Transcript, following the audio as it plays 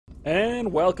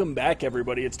And welcome back,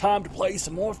 everybody. It's time to play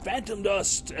some more Phantom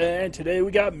Dust. And today we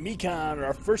got Mikan,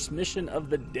 our first mission of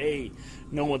the day.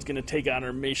 No one's gonna take on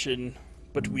our mission,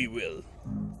 but we will.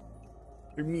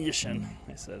 Our mission.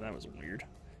 I said that was weird.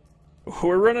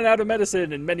 We're running out of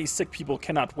medicine, and many sick people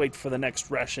cannot wait for the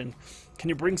next ration. Can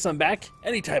you bring some back?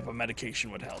 Any type of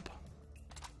medication would help.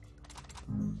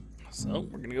 So,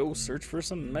 we're gonna go search for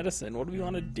some medicine. What do we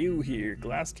want to do here?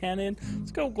 Glass cannon?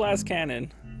 Let's go glass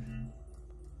cannon.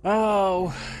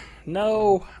 Oh,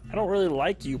 no, I don't really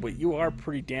like you, but you are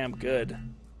pretty damn good.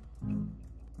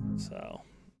 So,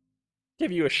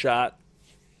 give you a shot.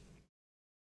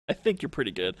 I think you're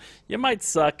pretty good. You might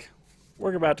suck.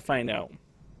 We're about to find out.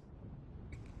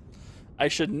 I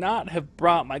should not have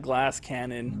brought my glass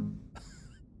cannon.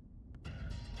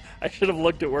 I should have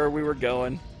looked at where we were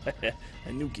going.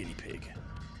 A new guinea pig.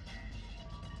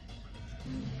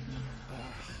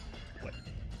 What?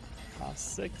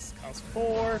 Cost 6, cost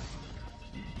 4.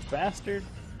 Bastard.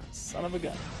 Son of a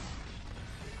gun.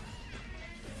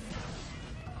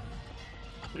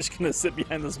 I'm just gonna sit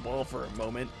behind this wall for a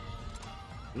moment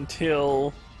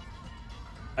until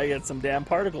I get some damn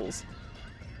particles.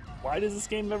 Why does this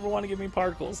game never want to give me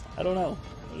particles? I don't know.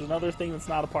 There's another thing that's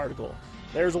not a particle.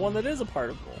 There's one that is a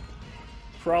particle.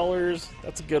 Crawlers,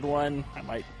 that's a good one. I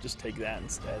might just take that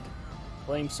instead.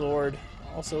 Flame sword,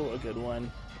 also a good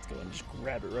one. Let's go and just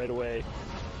grab it right away.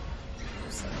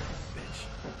 Son of a bitch.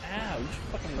 Ow, you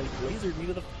fucking like lasered me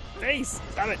to the face!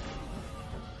 Stop it!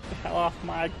 Get the hell off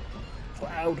my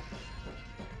cloud.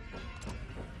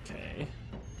 Okay.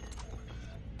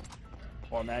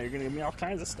 Well, now you're gonna give me all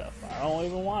kinds of stuff. I don't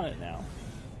even want it now.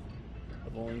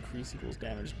 Level increase equals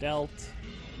damage dealt.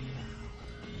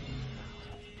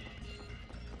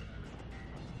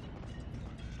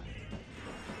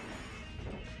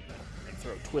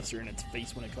 Throw a twister in its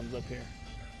face when it comes up here.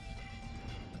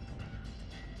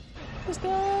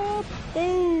 Stop!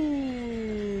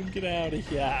 Boom! Get out of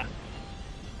here!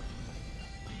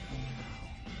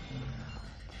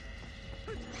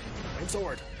 Flame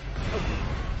sword! Oh,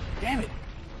 damn it!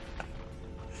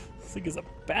 This thing is a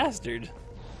bastard.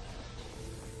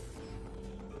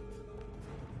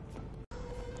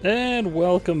 And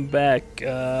welcome back.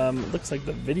 Looks like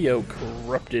the video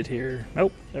corrupted here.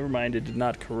 Nope, never mind, it did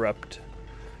not corrupt.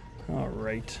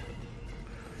 Alright.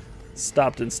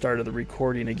 Stopped and started the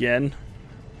recording again.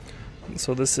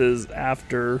 So this is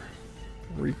after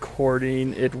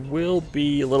recording. It will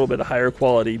be a little bit higher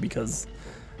quality because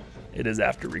it is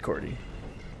after recording.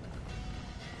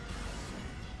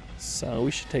 So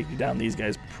we should take down these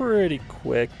guys pretty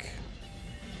quick.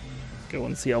 Go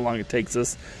and see how long it takes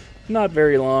us. Not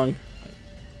very long.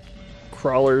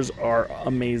 Crawlers are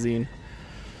amazing.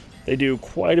 They do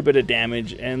quite a bit of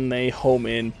damage and they home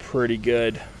in pretty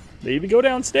good. They even go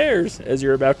downstairs, as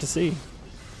you're about to see.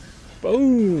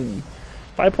 Boom!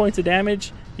 5 points of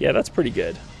damage? Yeah, that's pretty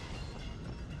good.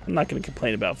 I'm not going to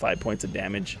complain about 5 points of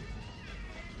damage.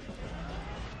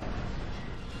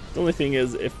 The only thing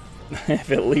is, if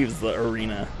it leaves the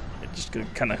arena, it's just going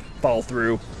to kind of fall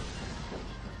through.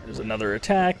 There's another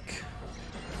attack.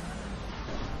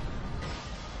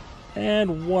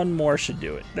 And one more should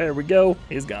do it. There we go.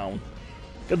 He's gone.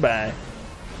 Goodbye.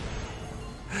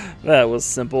 That was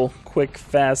simple. Quick,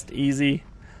 fast, easy.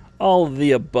 All of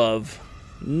the above.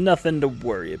 Nothing to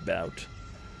worry about.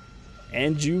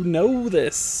 And you know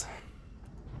this.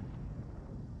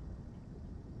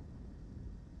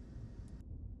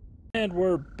 And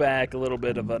we're back. A little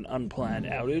bit of an unplanned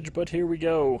outage, but here we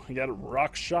go. I got a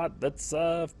rock shot that's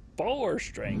 4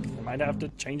 strength. I might have to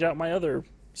change out my other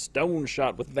stone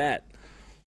shot with that.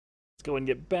 Let's go and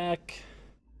get back.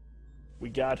 We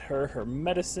got her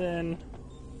medicine.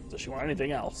 Does she want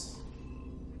anything else?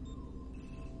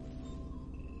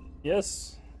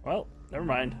 Yes. Well, never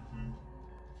mind.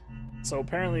 So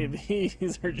apparently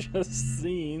these are just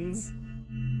scenes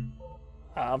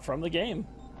from the game.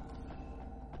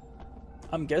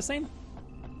 I'm guessing?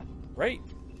 Right?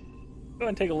 Go ahead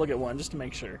and take a look at one just to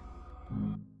make sure.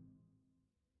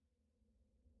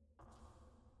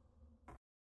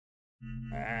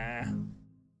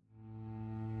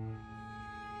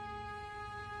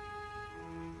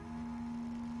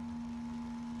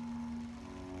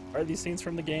 Are these scenes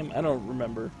from the game? I don't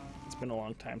remember. It's been a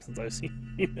long time since I've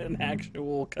seen an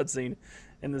actual cutscene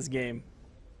in this game.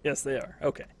 Yes, they are.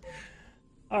 Okay.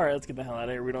 Alright, let's get the hell out of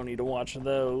here. We don't need to watch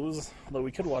those. Although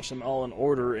we could watch them all in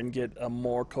order and get a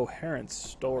more coherent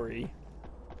story.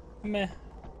 Meh.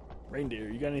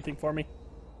 Reindeer, you got anything for me?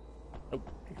 Oh,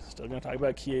 still gonna talk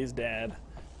about Kie's dad.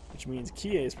 Which means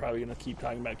Kie is probably gonna keep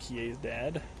talking about Kie's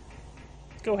dad.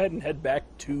 Let's go ahead and head back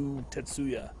to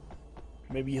Tetsuya.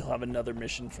 Maybe he'll have another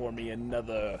mission for me,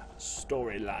 another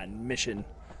storyline mission.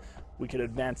 We could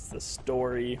advance the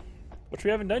story, which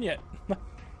we haven't done yet.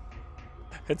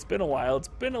 It's been a while. It's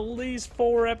been at least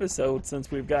 4 episodes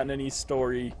since we've gotten any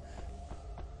story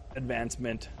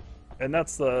advancement. And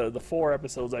that's the 4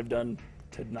 episodes I've done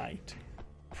tonight.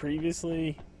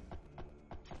 Previously...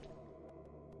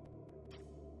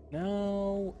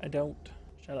 No, I don't.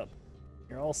 Shut up.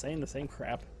 You're all saying the same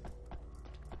crap.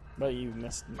 What about you,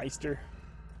 Miss Meister?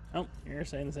 Oh, you're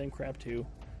saying the same crap too.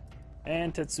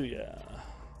 And Tetsuya.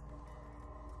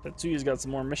 Tetsuya's got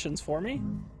some more missions for me.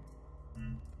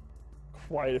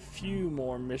 Quite a few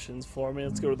more missions for me.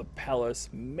 Let's go to the palace.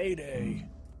 Mayday!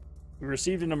 We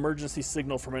received an emergency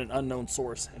signal from an unknown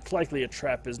source. It's likely a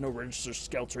trap as no registered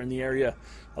scouts are in the area,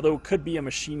 although it could be a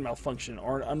machine malfunction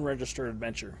or an unregistered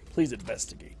adventure. Please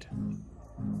investigate.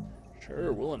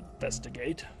 Sure, we'll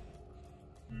investigate.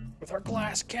 With our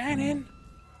glass cannon!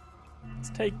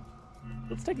 Let's take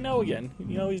No again.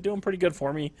 You know, he's doing pretty good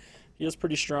for me. He is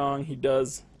pretty strong. He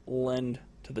does lend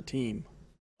to the team.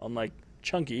 Unlike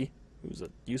Chunky, who's a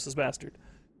useless bastard.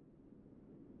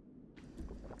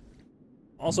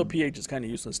 Also, PH is kind of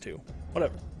useless too.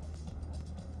 Whatever.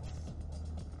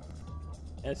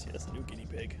 Yes, a new guinea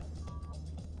pig.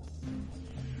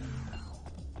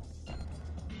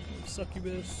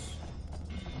 Succubus.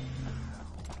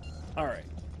 Alright.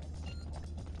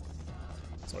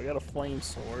 So I got a flame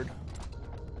sword.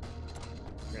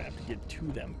 We're gonna have to get to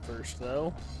them first,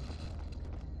 though.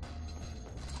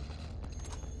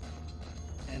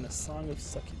 And a Song of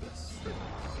Succubus.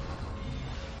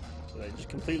 Did I just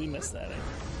completely miss that? I'm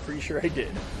pretty sure I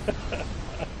did.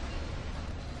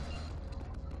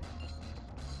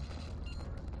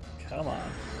 Come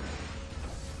on.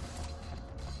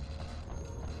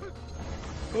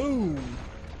 Boom!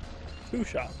 2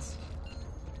 shots.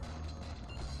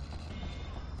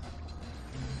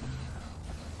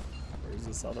 Where's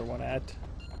this other one at?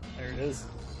 There it is.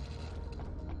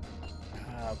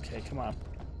 Okay, come on.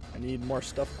 I need more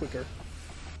stuff quicker.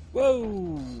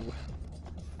 Whoa!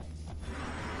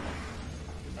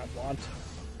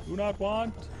 Do not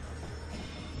want.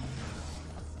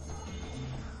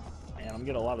 Man, I'm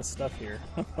getting a lot of stuff here.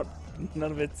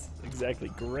 None of it's exactly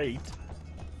great.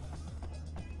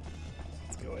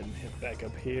 Let's go ahead and hit back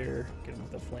up here. Get him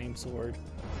with the flame sword.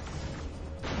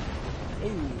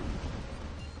 Ooh.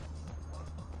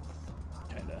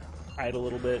 Kinda hide a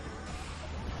little bit.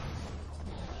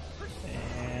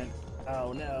 And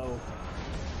oh no.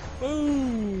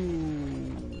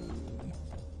 Boom!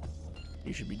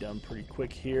 He should be done pretty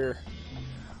quick here.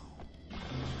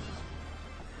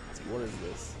 Let's see, what is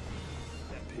this?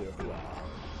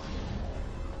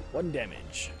 1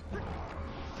 damage.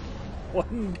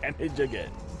 1 damage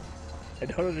again. I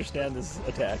don't understand this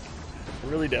attack. I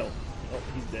really don't. Oh,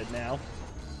 he's dead now.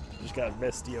 Just got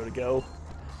Vestio to go.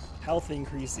 Health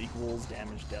increase equals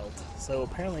damage dealt. So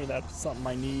apparently that's something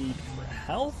I need for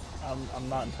health? I'm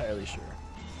not entirely sure.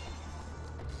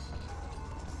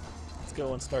 Let's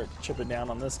go and start chipping down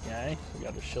on this guy. We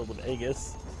got a Shield of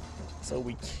Aegis, so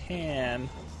we can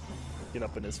get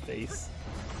up in his face.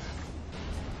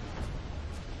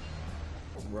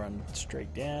 Run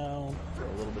straight down, throw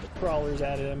a little bit of crawlers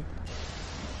at him.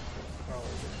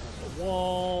 Crawlers at the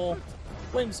wall.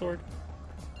 Flame sword.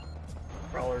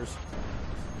 Crawlers.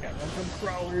 Can't run from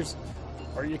crawlers.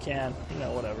 Or you can, you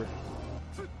know, whatever.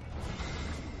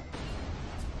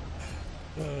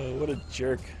 What a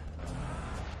jerk.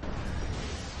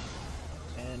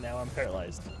 And now I'm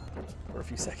paralyzed for a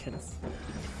few seconds.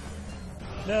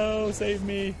 No, save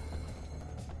me!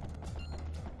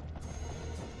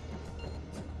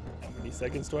 How many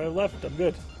seconds do I have left? I'm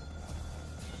good.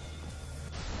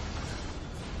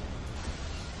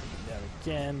 Down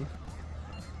again.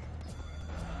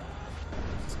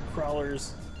 Some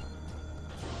crawlers.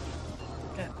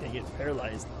 God dang it,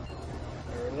 paralyzed.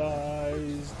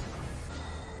 Paralyzed.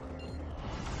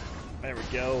 There we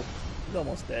go. He's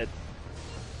almost dead.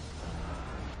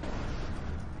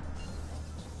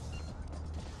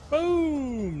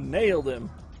 Boom! Nailed him.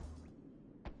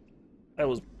 That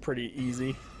was pretty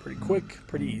easy. Pretty quick,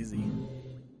 pretty easy.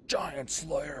 Giant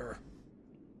Slayer.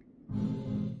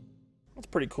 That's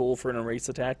pretty cool for an erase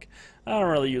attack. I don't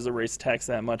really use erase attacks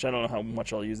that much. I don't know how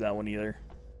much I'll use that one either.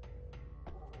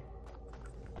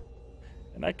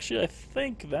 And actually, I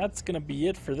think that's going to be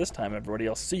it for this time, everybody.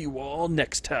 I'll see you all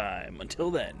next time.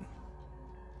 Until then.